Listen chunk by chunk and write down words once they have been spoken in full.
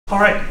All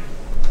right.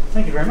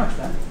 Thank you very much,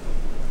 Ben.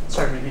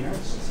 Sorry to make me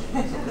nervous.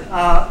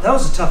 That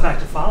was a tough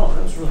act to follow.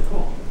 That was really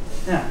cool.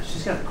 Yeah,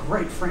 she's got a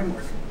great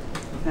framework.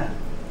 Yeah.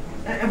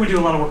 And we do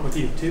a lot of work with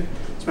you, too.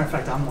 As a matter of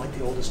fact, I'm like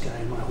the oldest guy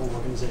in my whole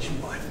organization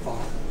by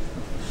far.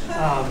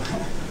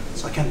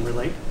 So I can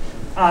relate.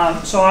 My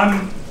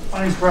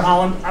name's Brett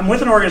Holland. I'm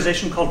with an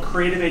organization called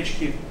Creative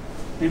HQ.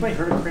 Anybody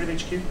heard of Creative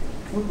HQ?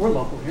 We're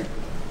local here.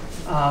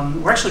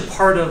 We're actually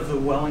part of the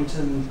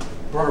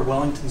broader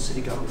Wellington city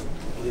government,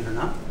 believe it or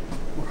not.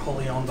 We're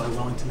wholly owned by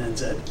Wellington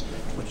NZ,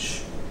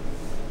 which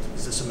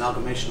is this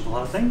amalgamation of a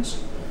lot of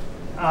things.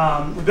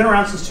 We've been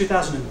around since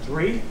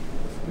 2003.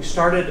 We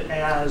started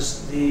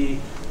as the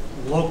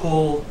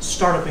local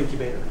startup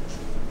incubator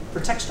for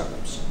tech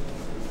startups.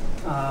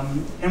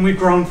 And we've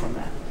grown from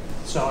that.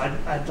 So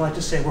I'd like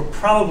to say we're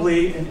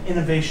probably an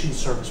innovation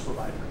service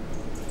provider.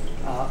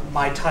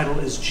 My title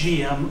is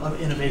GM of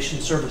Innovation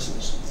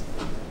Services.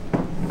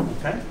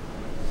 Okay?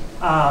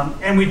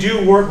 And we do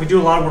a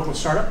lot of work with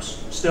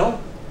startups still,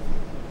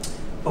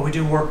 but we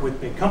do work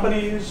with big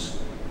companies,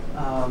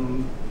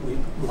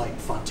 like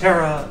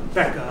Fonterra,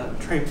 Becca,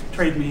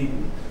 TradeMe,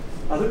 and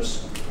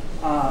others.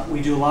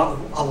 We do a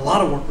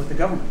lot of work with the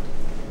government,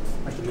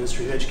 like the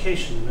Ministry of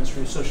Education, the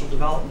Ministry of Social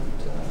Development,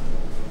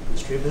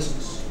 Ministry of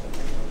Business.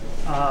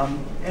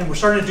 And we're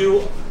starting to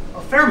do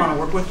a fair amount of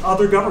work with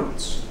other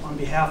governments on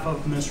behalf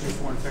of the Ministry of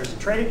Foreign Affairs and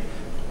Trade,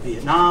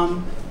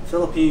 Vietnam,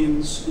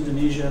 Philippines,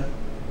 Indonesia,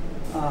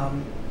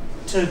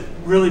 to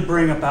really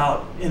bring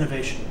about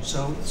innovation.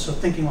 So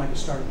thinking like a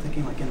startup,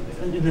 thinking like an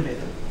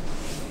innovator.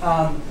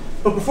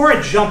 But before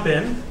I jump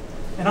in,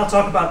 and I'll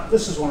talk about,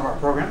 this is one of our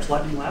programs,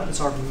 Lightning Lab.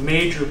 It's our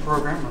major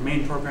program, our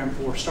main program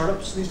for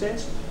startups these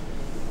days.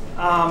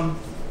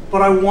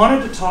 But I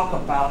wanted to talk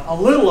a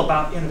little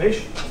about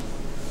innovation,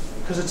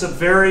 because it's a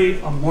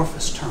very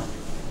amorphous term,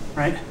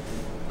 right?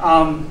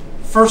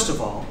 First of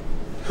all,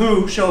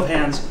 who, show of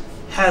hands,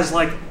 has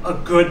like a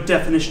good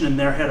definition in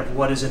their head of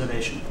what is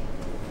innovation?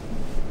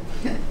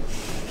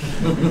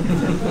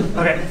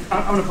 Okay,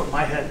 I'm going to put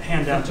my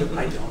hand down too.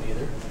 I don't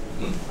either.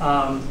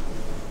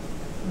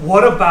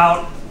 What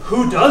about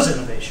who does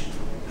innovation?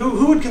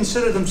 Who would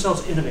consider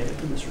themselves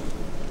innovative in this room?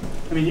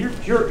 I mean,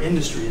 your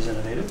industry is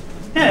innovative.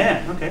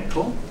 Yeah, okay,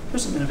 cool.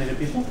 There's some innovative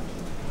people.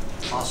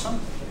 Awesome.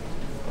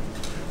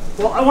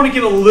 Well, I want to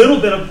give a little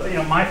bit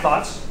of my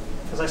thoughts,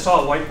 because I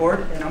saw a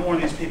whiteboard, and I'm one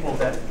of these people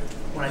that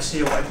when I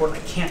see a whiteboard, I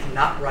can't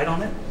not write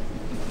on it.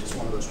 I'm just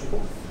one of those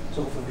people.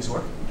 So hopefully these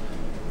work.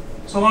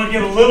 So I want to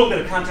give a little bit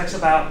of context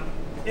about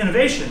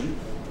innovation,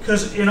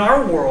 because in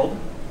our world,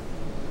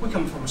 we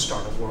come from a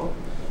startup world,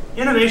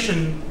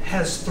 innovation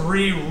has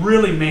three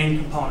really main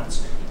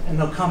components, and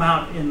they'll come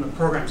out in the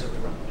programs that we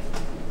run.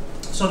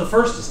 So the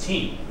first is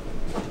team.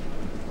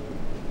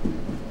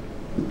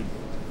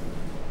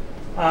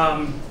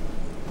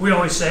 We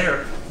always say,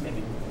 or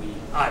maybe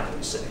I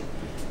always say,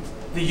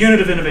 the unit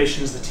of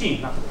innovation is the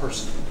team, not the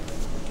person,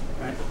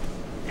 right?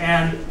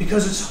 And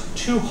because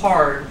it's too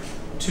hard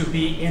to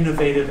be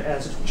innovative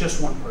as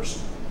just one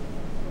person,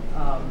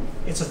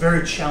 it's a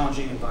very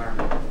challenging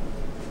environment,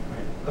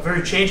 right? A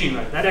very changing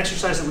environment. That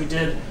exercise that we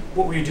did,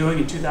 what were you doing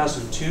in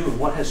 2002, and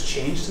what has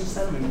changed since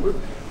then? I mean,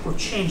 we're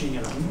changing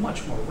at a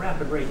much more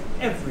rapid rate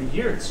every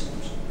year, it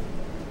seems,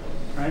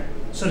 right?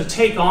 So to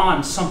take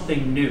on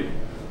something new,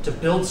 to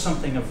build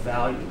something of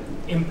value,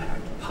 and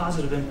impact,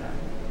 positive impact,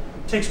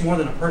 it takes more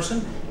than a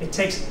person. It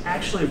takes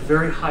actually a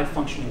very high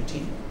functioning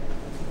team.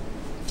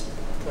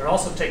 But it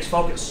also takes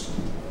focus.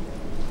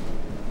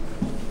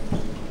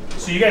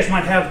 So you guys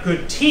might have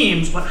good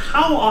teams, but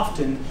how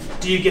often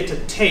do you get to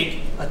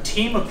take a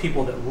team of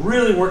people that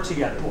really work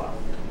together well?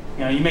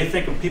 You may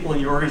think of people in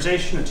your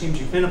organization or teams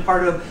you've been a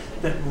part of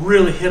that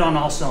really hit on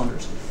all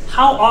cylinders.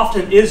 How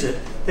often is it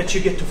that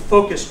you get to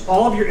focus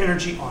all of your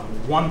energy on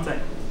one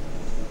thing?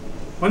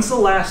 When's the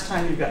last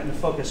time you've gotten to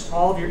focus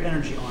all of your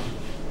energy on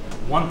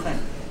one thing?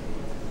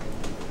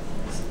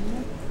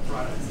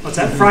 Friday. What's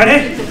that,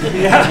 Friday?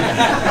 Yeah.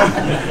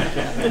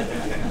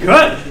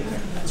 Good.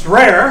 It's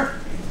rare.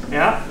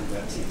 Yeah.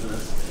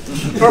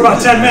 For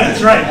about 10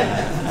 minutes, right.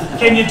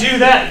 Can you do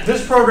that?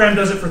 This program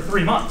does it for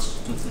 3 months,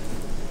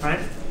 right?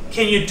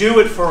 Can you do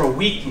it for a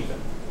week even?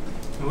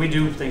 And we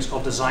do things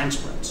called design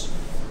sprints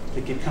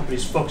that get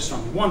companies focused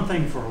on one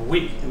thing for a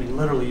week. I mean,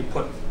 literally you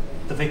put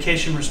the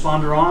vacation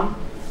responder on,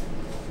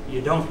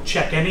 you don't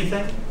check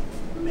anything,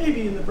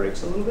 maybe in the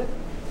breaks a little bit,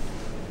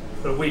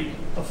 but a week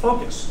of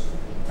focus,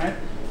 right?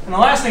 And the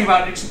last thing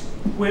about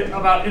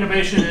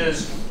innovation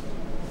is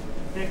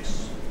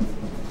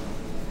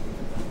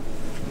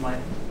my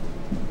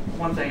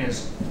one thing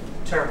is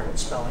terrible at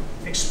spelling.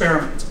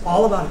 Experiment. It's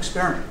all about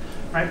experiment,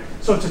 right?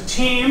 So it's a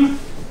team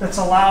that's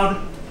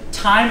allowed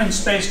time and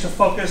space to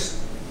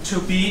focus, to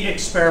be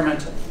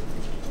experimental,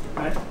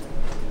 right?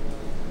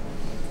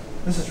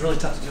 This is really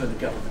tough to do in the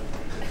government.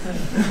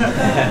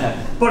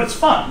 But it's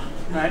fun,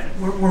 right?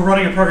 We're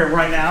running a program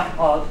right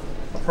now,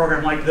 a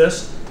program like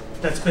this,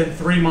 that's been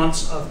 3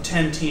 months of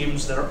 10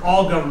 teams that are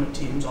all government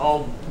teams,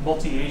 all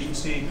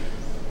multi-agency,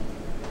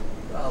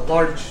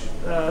 large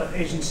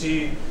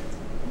agency,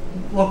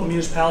 local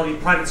municipality,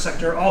 private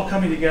sector, all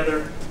coming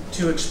together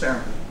to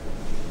experiment.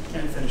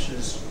 And it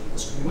finishes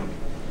this coming week.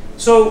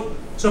 So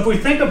if we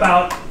think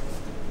about,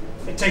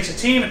 it takes a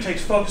team, it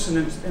takes focus,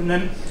 and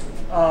then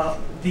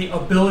the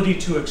ability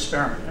to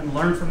experiment and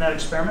learn from that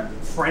experiment,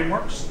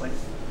 frameworks, like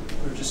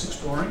we were just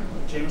exploring,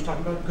 like James was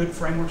talking about, good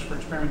frameworks for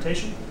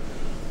experimentation.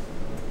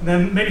 And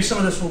then maybe some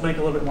of this will make a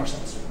little bit more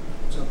sense.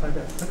 So if I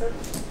got clicker,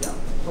 yeah.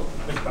 Oh,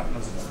 big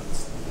buttons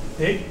advance.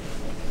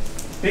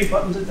 Big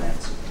buttons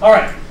advance. All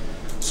right.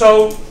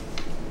 So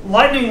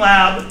Lightning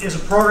Lab is a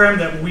program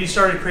that we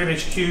started at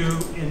Creative HQ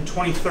in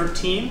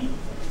 2013.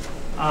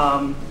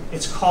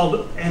 It's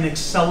called an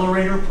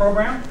accelerator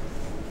program.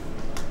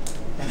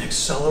 An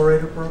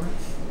accelerator program.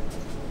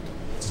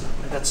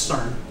 That's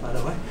CERN, by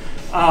the way.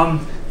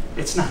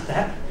 It's not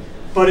that,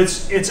 but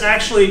it's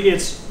actually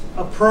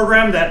a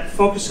program that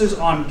focuses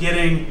on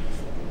getting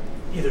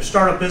either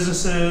startup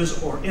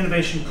businesses or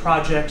innovation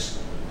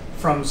projects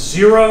from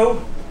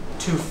 0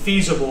 to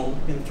feasible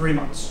in 3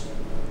 months.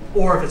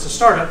 Or if it's a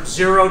startup,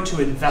 0 to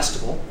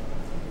investable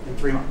in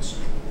 3 months.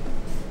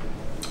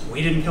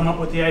 We didn't come up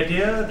with the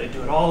idea. They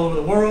do it all over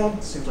the world.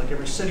 It seems like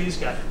every city's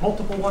got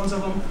multiple ones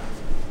of them.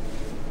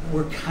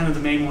 We're kind of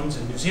the main ones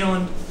in New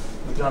Zealand.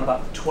 We've done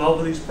about 12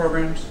 of these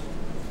programs.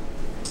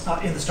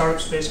 In the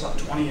startup space, about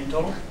 20 in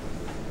total.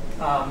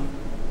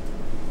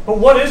 But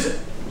what is it?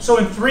 So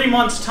in 3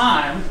 months'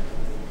 time,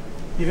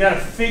 you've got to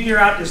figure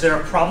out, is there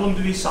a problem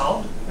to be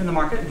solved in the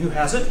market, and who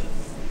has it?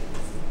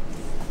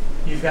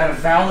 You've got to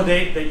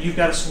validate that you've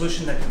got a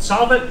solution that can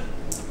solve it,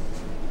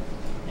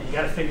 and you've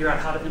got to figure out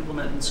how to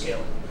implement and scale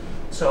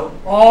it. So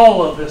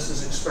all of this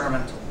is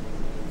experimental.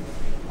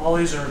 All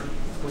these are,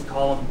 we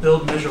call them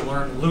build, measure,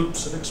 learn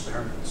loops of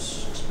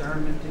experiments.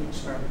 Experimenting,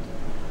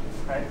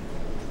 right?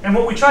 And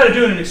what we try to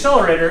do in an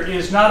accelerator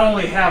is not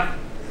only have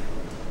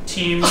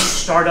teams,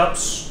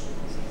 startups,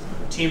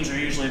 teams are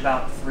usually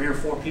about 3 or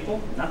 4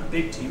 people, not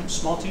big teams,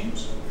 small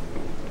teams,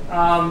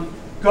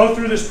 go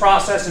through this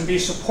process and be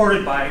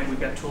supported by, we've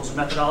got tools and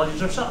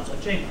methodologies ourselves,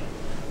 like Jamie.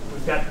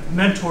 We've got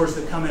mentors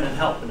that come in and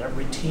help, and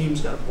every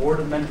team's got a board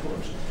of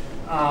mentors.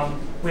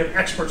 We have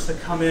experts that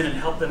come in and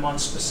help them on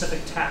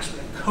specific tasks. We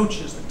have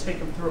coaches that take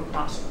them through a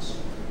process.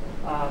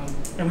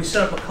 And we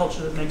set up a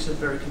culture that makes it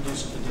very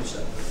conducive to do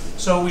so.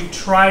 So we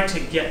try to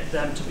get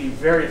them to be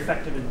very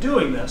effective in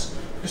doing this,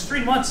 because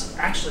 3 months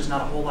actually is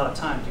not a whole lot of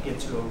time to get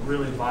to a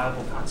really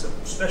viable concept,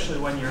 especially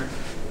when you're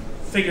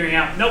figuring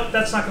out, nope,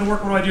 that's not going to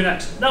work, what do I do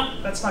next?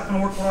 Nope, that's not going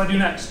to work, what do I do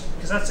next?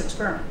 Because that's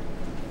experiment.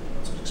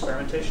 That's what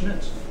experimentation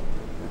is.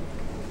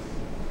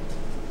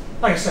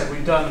 Like I said,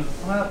 we've done,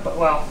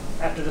 well,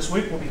 after this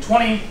week, we'll be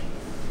 20.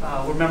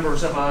 We're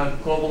members of a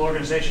global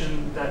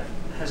organization that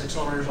has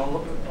accelerators all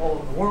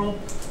over the world.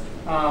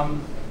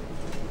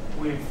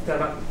 We've got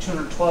about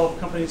 212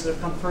 companies that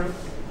have come through.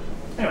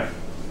 Anyway,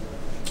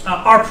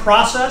 our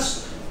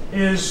process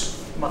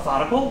is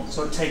methodical,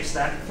 so it takes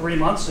that 3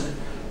 months and it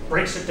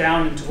breaks it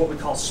down into what we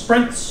call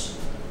sprints.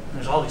 And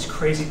there's all these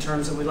crazy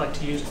terms that we like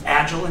to use.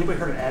 Agile, anybody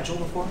heard of Agile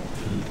before?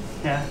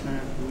 Yeah,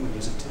 we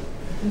use it too.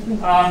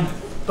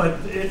 But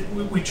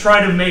we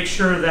try to make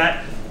sure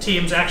that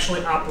teams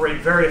actually operate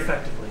very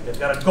effectively. They've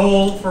got a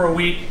goal for a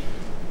week.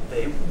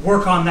 They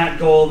work on that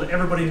goal.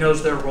 Everybody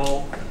knows their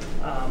role.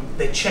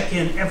 They check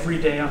in every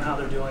day on how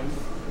they're doing.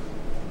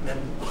 Then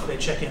they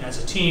check in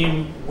as a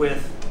team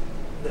with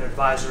their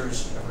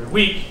advisors every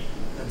week,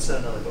 then set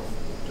another goal.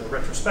 Do a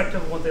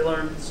retrospective of what they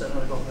learned, set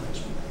another goal for the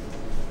next week.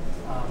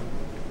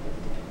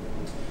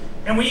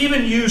 And we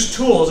even use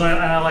tools, and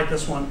I like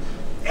this one.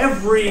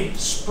 Every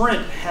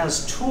sprint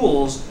has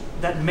tools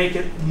that make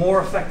it more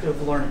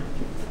effective learning.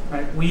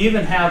 Right? We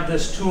even have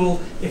this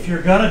tool, if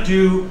you're going to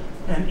do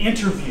an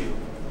interview,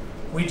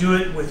 we do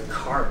it with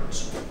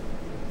cards,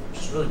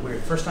 which is really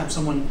weird. First time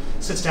someone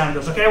sits down and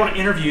goes, okay, I want to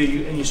interview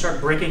you, and you start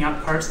breaking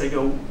out cards, they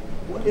go,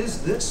 what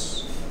is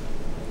this?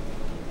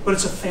 But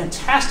it's a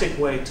fantastic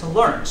way to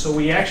learn. So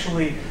we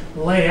actually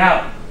lay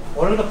out,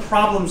 what are the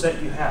problems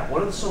that you have?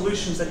 What are the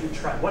solutions that you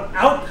try? What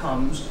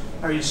outcomes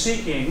are you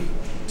seeking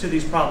to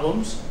these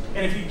problems?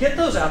 And if you get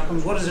those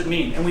outcomes, what does it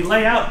mean? And we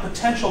lay out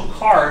potential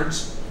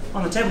cards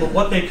on the table of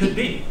what they could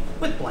be,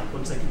 with blank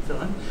ones they can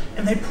fill in.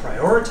 And they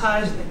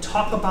prioritize, and they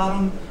talk about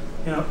them.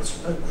 You know,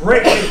 it's a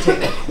great way to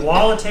take a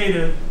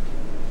qualitative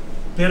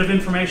bit of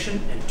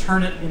information and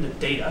turn it into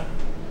data.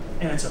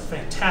 And it's a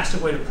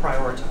fantastic way to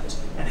prioritize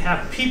and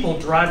have people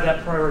drive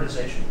that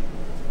prioritization.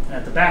 And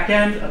at the back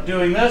end of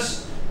doing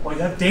this, well,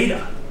 you have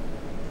data.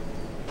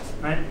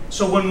 Right?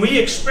 So when we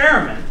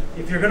experiment,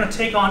 if you're going to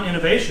take on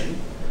innovation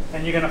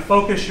and you're going to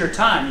focus your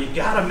time, you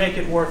got to make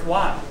it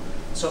worthwhile.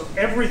 So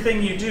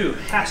everything you do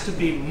has to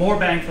be more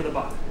bang for the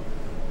buck.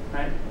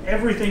 Right?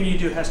 Everything you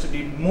do has to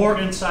be more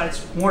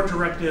insights, more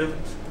directive,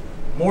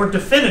 more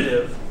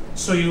definitive,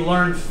 so you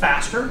learn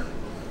faster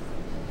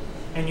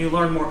and you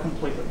learn more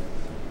completely.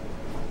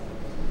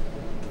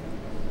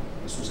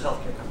 This was a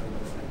healthcare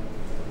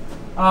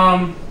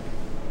company.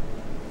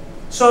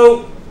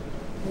 So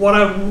what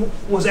I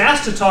was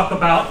asked to talk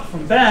about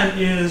from Ben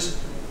is,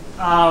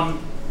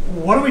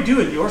 what do we do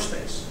in your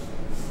space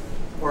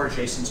or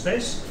adjacent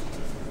space?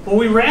 Well,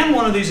 we ran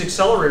one of these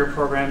accelerator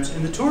programs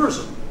in the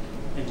tourism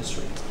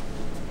industry.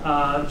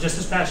 Just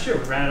this past year,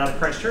 we ran it out of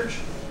Christchurch.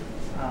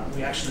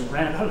 We actually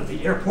ran it out of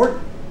the airport.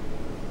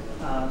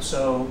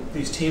 So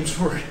these teams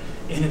were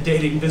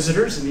inundating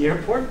visitors in the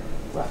airport,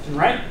 left and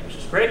right, which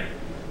is great.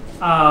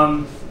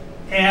 And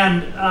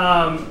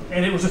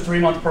it was a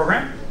 3-month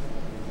program.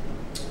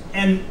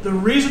 And the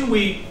reason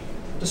we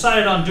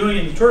decided on doing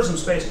it in the tourism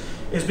space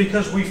is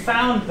because we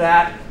found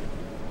that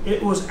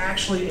it was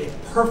actually a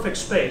perfect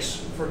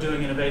space for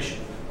doing innovation,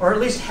 or at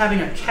least having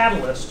a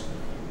catalyst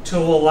to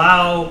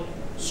allow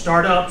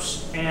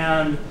startups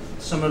and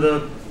some of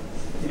the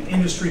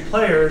industry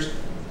players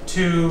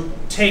to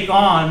take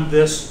on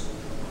this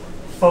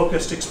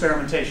focused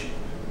experimentation,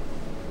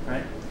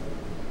 right?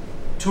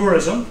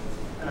 Tourism,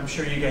 and I'm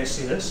sure you guys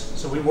see this.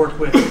 So we worked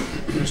with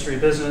the Ministry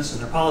of Business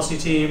and their policy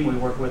team. We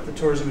worked with the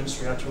tourism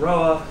industry out to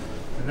Roa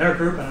and their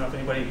group. I don't know if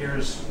anybody here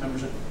is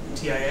members of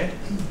TIA.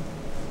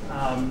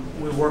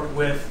 We work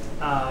with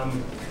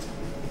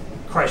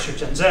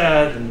Christchurch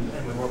NZ,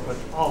 and we work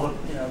with all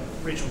the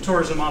regional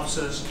tourism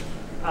offices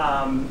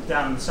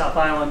down in the South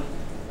Island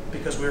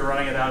because we were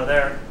running it out of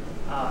there,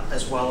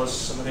 as well as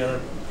some of the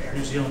other. Air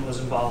New Zealand was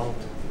involved,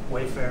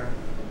 Wayfair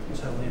was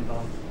heavily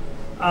involved,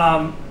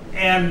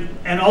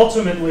 and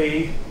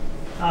ultimately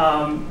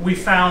we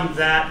found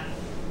that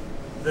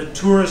the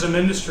tourism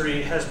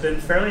industry has been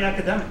fairly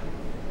academic.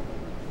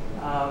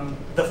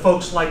 The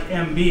folks like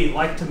MB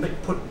like to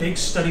put big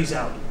studies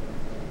out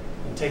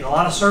and take a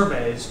lot of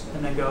surveys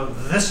and then go,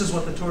 this is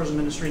what the tourism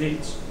industry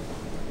needs.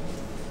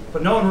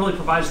 But no one really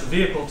provides the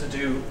vehicle to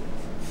do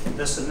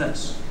this and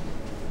this.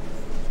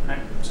 Right?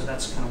 So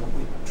that's kind of what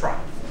we tried.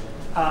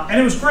 And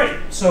it was great.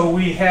 So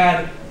we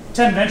had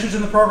 10 ventures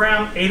in the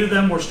program. 8 of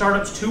them were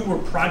startups. 2 were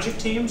project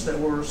teams that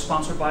were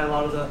sponsored by a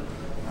lot of the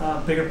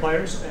bigger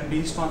players.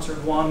 MB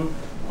sponsored one,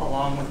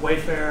 along with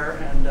Wayfair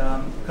and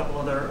a couple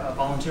other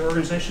volunteer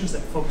organizations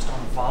that focused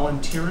on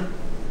volunteering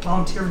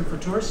for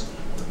tourists,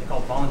 what they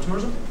call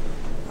voluntourism.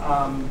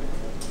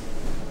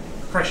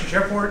 Christchurch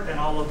Airport and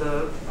all of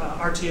the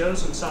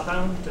RTOs in South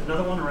Island did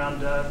another one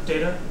around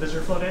data,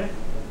 visitor flow data.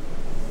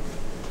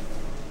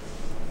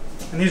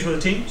 And these were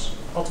the teams,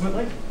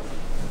 ultimately,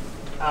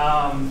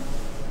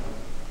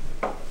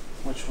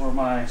 which were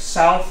my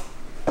South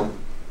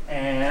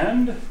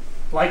and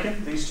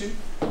Lycan, these 2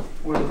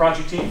 were the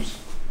project teams.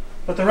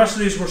 But the rest of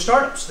these were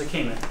startups that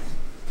came in.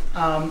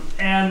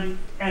 And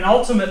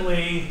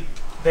ultimately,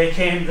 they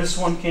came, this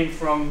one came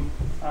from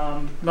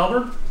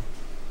Melbourne.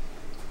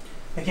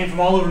 They came from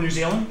all over New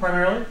Zealand,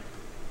 primarily.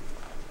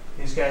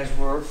 These guys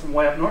were from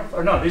way up north.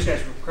 Or no, these guys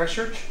were from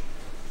Christchurch.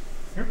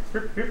 Here.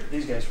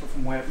 These guys were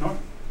from way up north.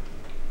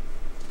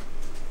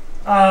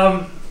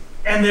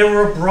 And they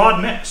were a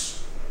broad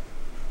mix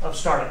of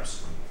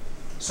startups.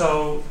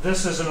 So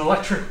this is an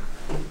electric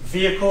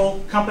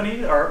vehicle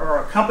company, or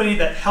a company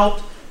that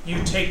helped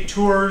you take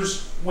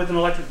tours with an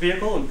electric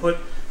vehicle and put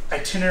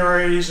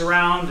itineraries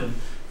around and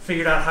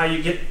figured out how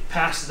you get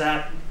past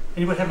that.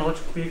 Anybody have an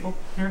electric vehicle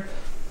here?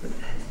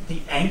 The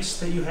angst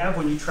that you have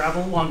when you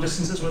travel long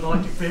distances with an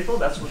electric vehicle,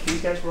 that's what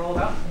these guys were all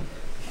about.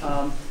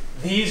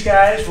 These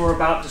guys were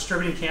about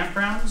distributing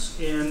campgrounds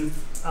in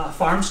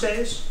farm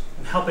stays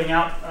and helping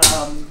out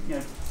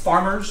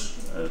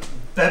farmers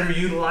better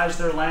utilize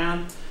their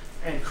land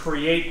and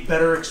create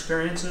better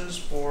experiences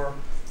for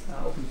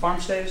open farm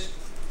stays.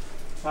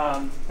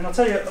 And I'll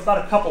tell you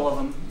about a couple of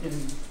them in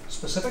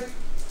specific.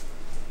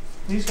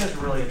 These guys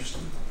were really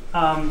interesting.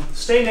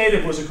 Stay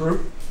Native was a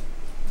group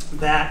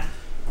that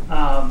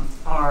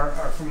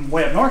are from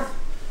way up north.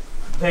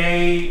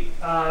 They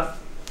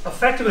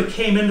effectively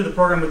came into the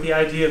program with the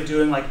idea of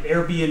doing like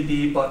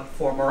Airbnb but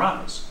for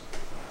Maraes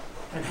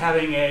and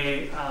having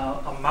a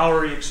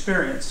Maori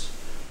experience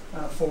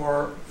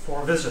for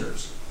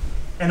visitors.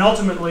 And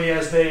ultimately,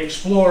 as they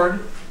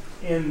explored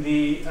in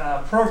the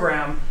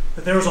program,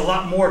 that there was a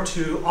lot more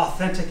to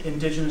authentic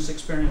indigenous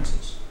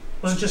experiences.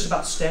 It wasn't just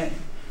about staying.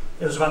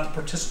 It was about the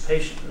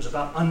participation. It was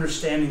about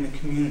understanding the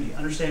community,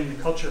 understanding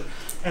the culture.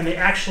 And they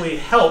actually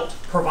helped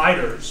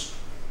providers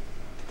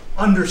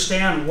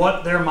understand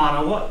what their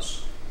mana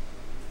was.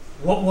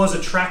 What was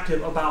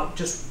attractive about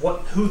just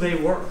who they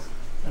were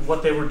and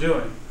what they were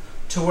doing,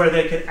 to where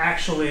they could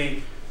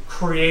actually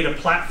create a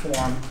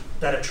platform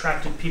that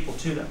attracted people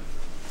to them.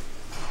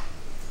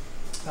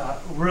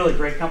 Really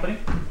great company.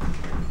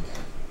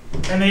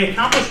 And they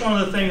accomplished one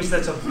of the things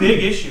that's a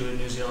big issue in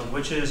New Zealand,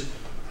 which is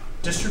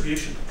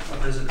distribution of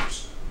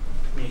visitors.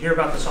 You hear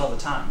about this all the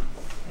time,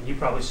 and you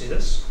probably see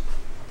this,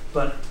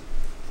 but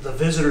the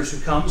visitors who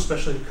come,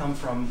 especially who come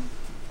from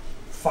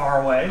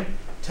far away,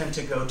 tend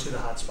to go to the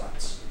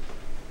hotspots,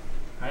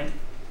 right?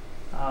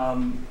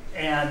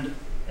 And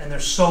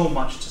there's so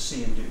much to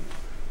see and do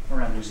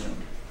around New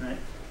Zealand, right?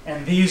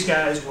 And these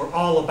guys were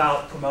all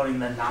about promoting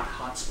the not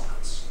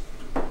hotspots.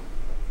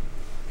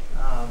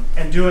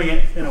 And doing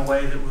it in a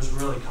way that was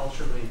really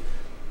culturally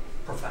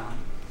profound.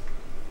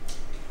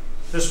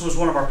 This was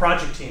one of our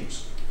project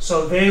teams.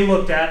 So they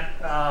looked at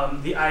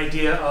the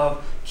idea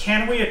of,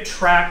 can we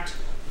attract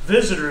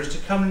visitors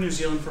to come to New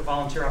Zealand for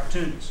volunteer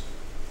opportunities?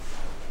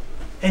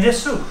 And if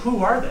so,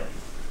 who are they?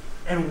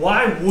 And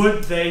why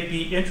would they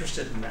be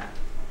interested in that?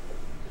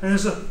 And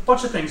there's a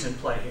bunch of things in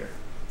play here.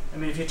 I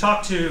mean, if you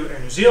talk to Air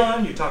New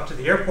Zealand, you talk to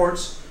the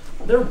airports,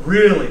 they're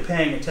really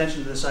paying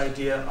attention to this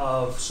idea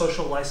of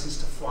social license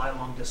to fly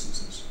long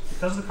distances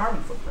because of the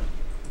carbon footprint,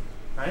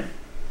 right?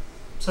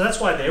 So that's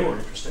why they were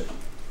interested.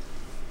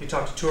 You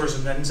talk to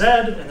Tourism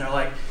NZ, and they're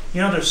like,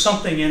 you know, there's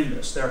something in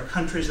this. There are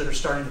countries that are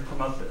starting to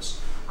promote this.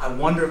 I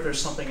wonder if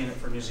there's something in it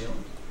for New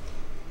Zealand.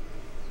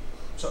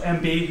 So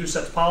MB, who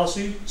sets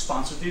policy,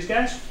 sponsored these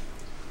guys.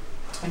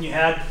 And you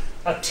had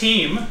a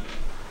team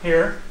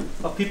here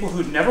of people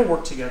who'd never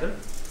worked together,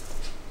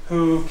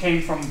 who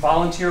came from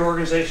volunteer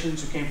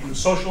organizations, who came from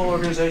social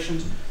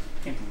organizations,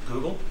 came from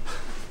Google,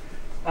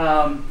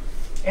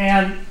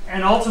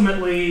 and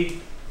ultimately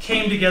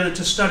came together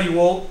to study,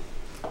 well,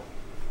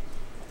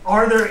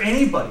 are there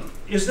anybody?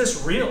 Is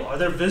this real? Are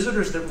there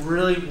visitors that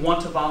really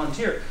want to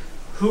volunteer?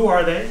 Who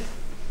are they?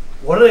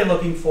 What are they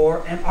looking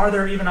for? And are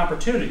there even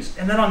opportunities?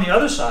 And then on the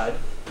other side,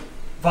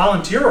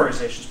 volunteer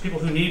organizations, people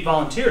who need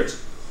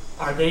volunteers,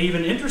 are they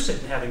even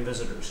interested in having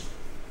visitors?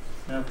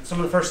 Now, some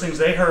of the first things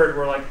they heard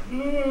were like,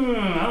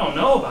 I don't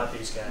know about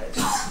these guys.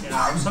 You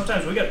know,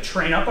 sometimes we got to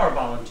train up our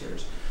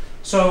volunteers.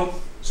 So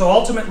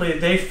ultimately,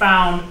 they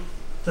found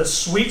the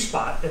sweet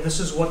spot, and this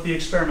is what the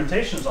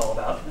experimentation is all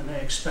about. And they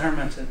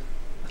experimented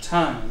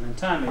time and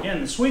time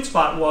again. The sweet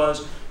spot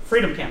was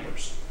freedom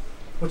campers,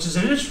 which is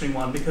an interesting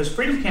one because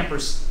freedom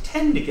campers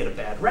tend to get a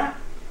bad rap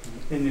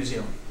in New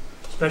Zealand,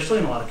 especially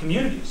in a lot of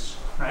communities,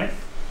 right?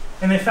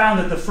 And they found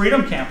that the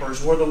freedom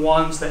campers were the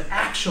ones that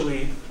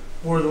actually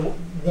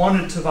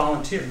wanted to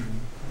volunteer.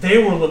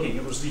 They were looking.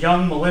 It was the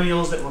young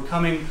millennials that were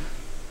coming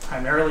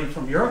primarily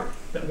from Europe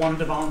that wanted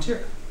to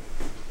volunteer,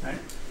 right?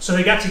 So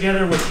they got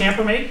together with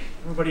Campermate.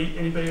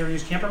 Anybody ever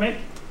use Campermate?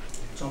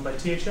 It's owned by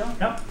THL.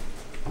 Yep.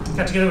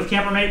 Got together with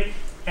Campermate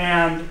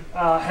and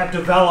have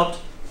developed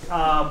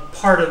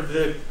part of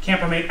the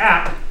Campermate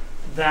app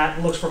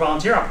that looks for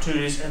volunteer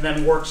opportunities and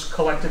then works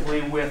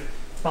collectively with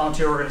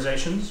volunteer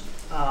organizations.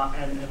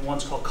 And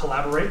one's called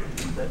Collaborate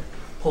that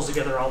pulls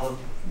together all the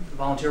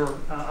volunteer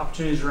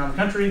opportunities around the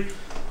country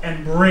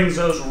and brings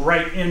those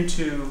right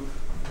into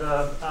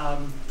the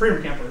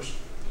freedom campers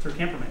through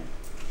Campermate,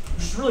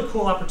 which is a really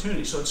cool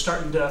opportunity. So it's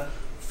starting to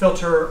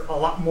filter a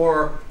lot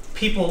more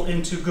people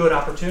into good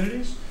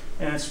opportunities,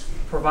 and it's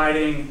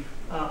providing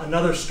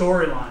another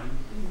storyline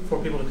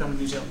for people to come to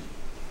New Zealand.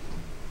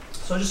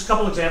 So just a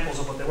couple examples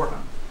of what they work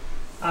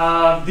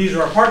on. These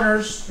are our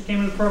partners that came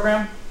into the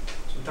program.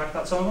 So we talked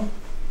about some of them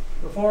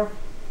before.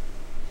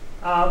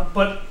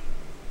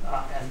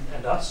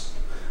 And us.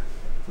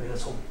 We had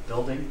this whole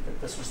building.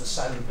 This was the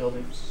side of the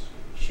building. It was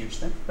a huge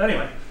thing. But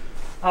anyway,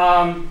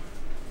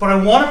 but I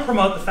want to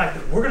promote the fact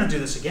that we're going to do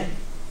this again.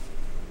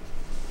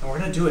 And we're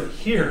going to do it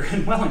here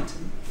in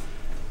Wellington.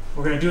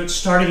 We're going to do it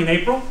starting in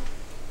April.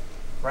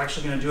 We're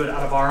actually going to do it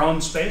out of our own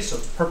space, so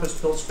it's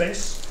purpose-built space,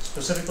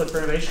 specifically for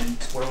innovation.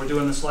 It's where we're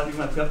doing this Lightning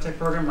Lab GovTech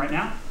program right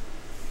now.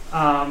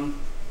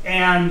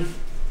 And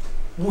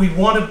we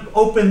want to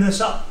open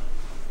this up.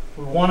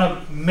 We want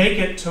to make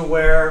it to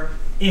where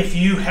if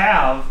you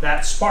have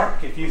that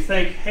spark, if you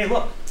think, hey,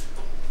 look,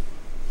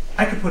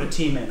 I could put a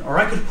team in, or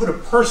I could put a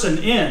person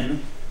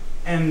in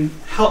and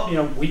help,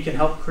 we can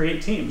help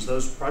create teams.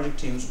 Those project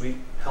teams, we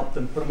help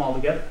them put them all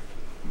together.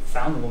 We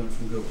found the woman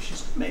from Google.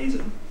 She's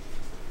amazing.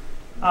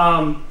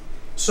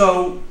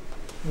 So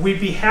we'd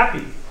be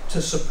happy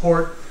to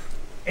support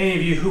any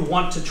of you who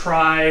want to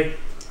try,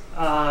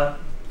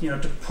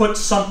 to put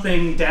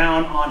something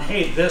down on,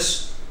 hey,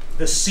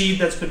 the seed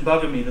that's been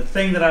bugging me, the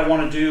thing that I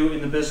want to do in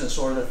the business,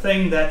 or the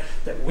thing that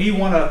we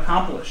want to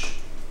accomplish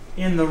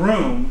in the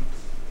room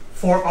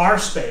for our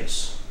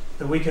space,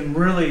 that we can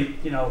really,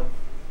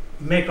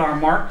 make our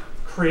mark,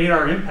 create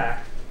our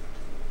impact.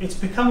 It's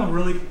become a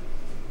really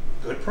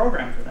good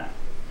program for that.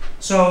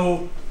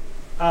 So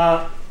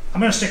I'm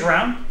going to stick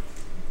around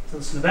to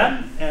listen to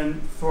that,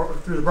 and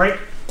through the break,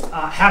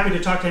 happy to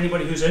talk to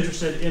anybody who's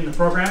interested in the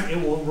program.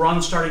 It will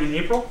run starting in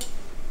April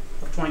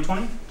of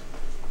 2020.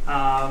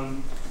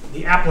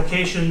 The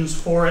applications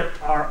for it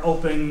are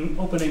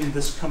opening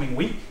this coming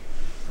week,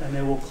 and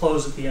they will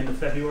close at the end of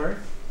February.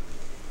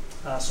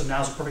 So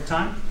now's the perfect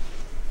time.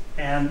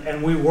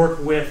 And we work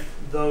with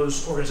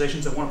those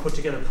organizations that want to put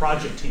together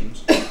project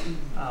teams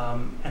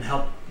and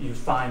help you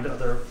find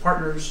other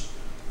partners,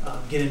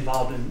 get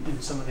involved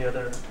in some of the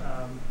other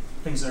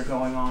things that are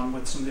going on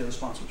with some of the other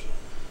sponsors.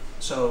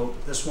 So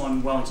this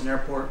one, Wellington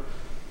Airport,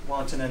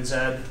 Wellington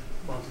NZ,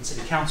 Wellington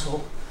City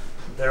Council,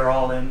 they're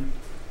all in,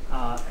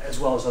 as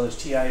well as others,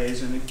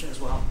 TIAs in it as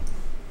well.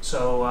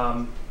 So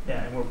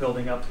and we're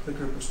building up the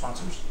group of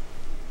sponsors.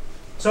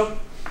 So,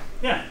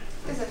 yeah.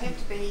 Does it have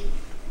to be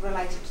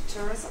related to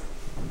tourism?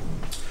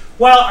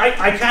 Well,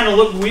 I kind of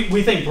look,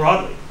 we think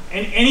broadly.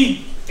 And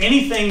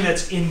anything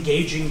that's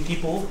engaging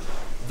people,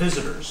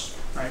 visitors,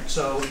 right?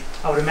 So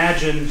I would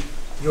imagine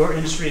your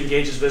industry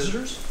engages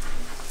visitors.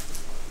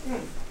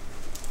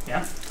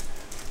 Yeah?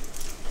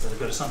 Is that a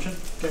good assumption?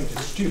 Engages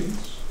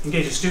students.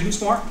 Engages students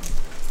more?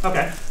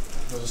 Okay.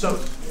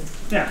 So,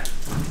 yeah.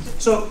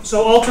 So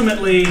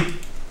ultimately,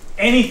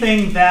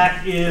 anything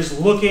that is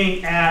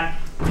looking at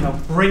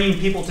bringing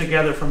people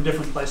together from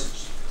different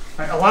places.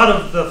 Right? A lot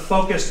of the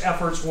focused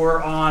efforts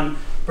were on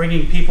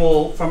bringing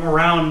people from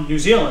around New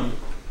Zealand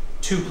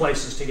to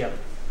places together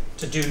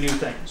to do new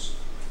things.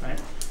 Right?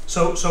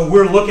 So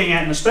we're looking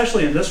at, and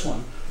especially in this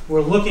one,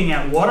 we're looking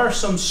at what are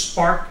some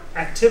spark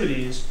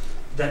activities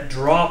that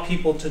draw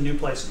people to new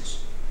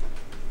places,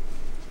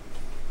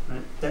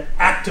 right? That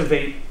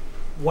activate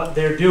what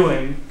they're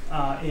doing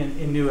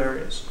in new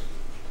areas.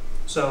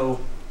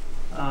 So,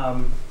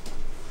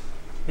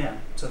 yeah,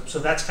 so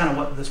that's kind of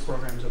what this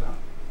program is about.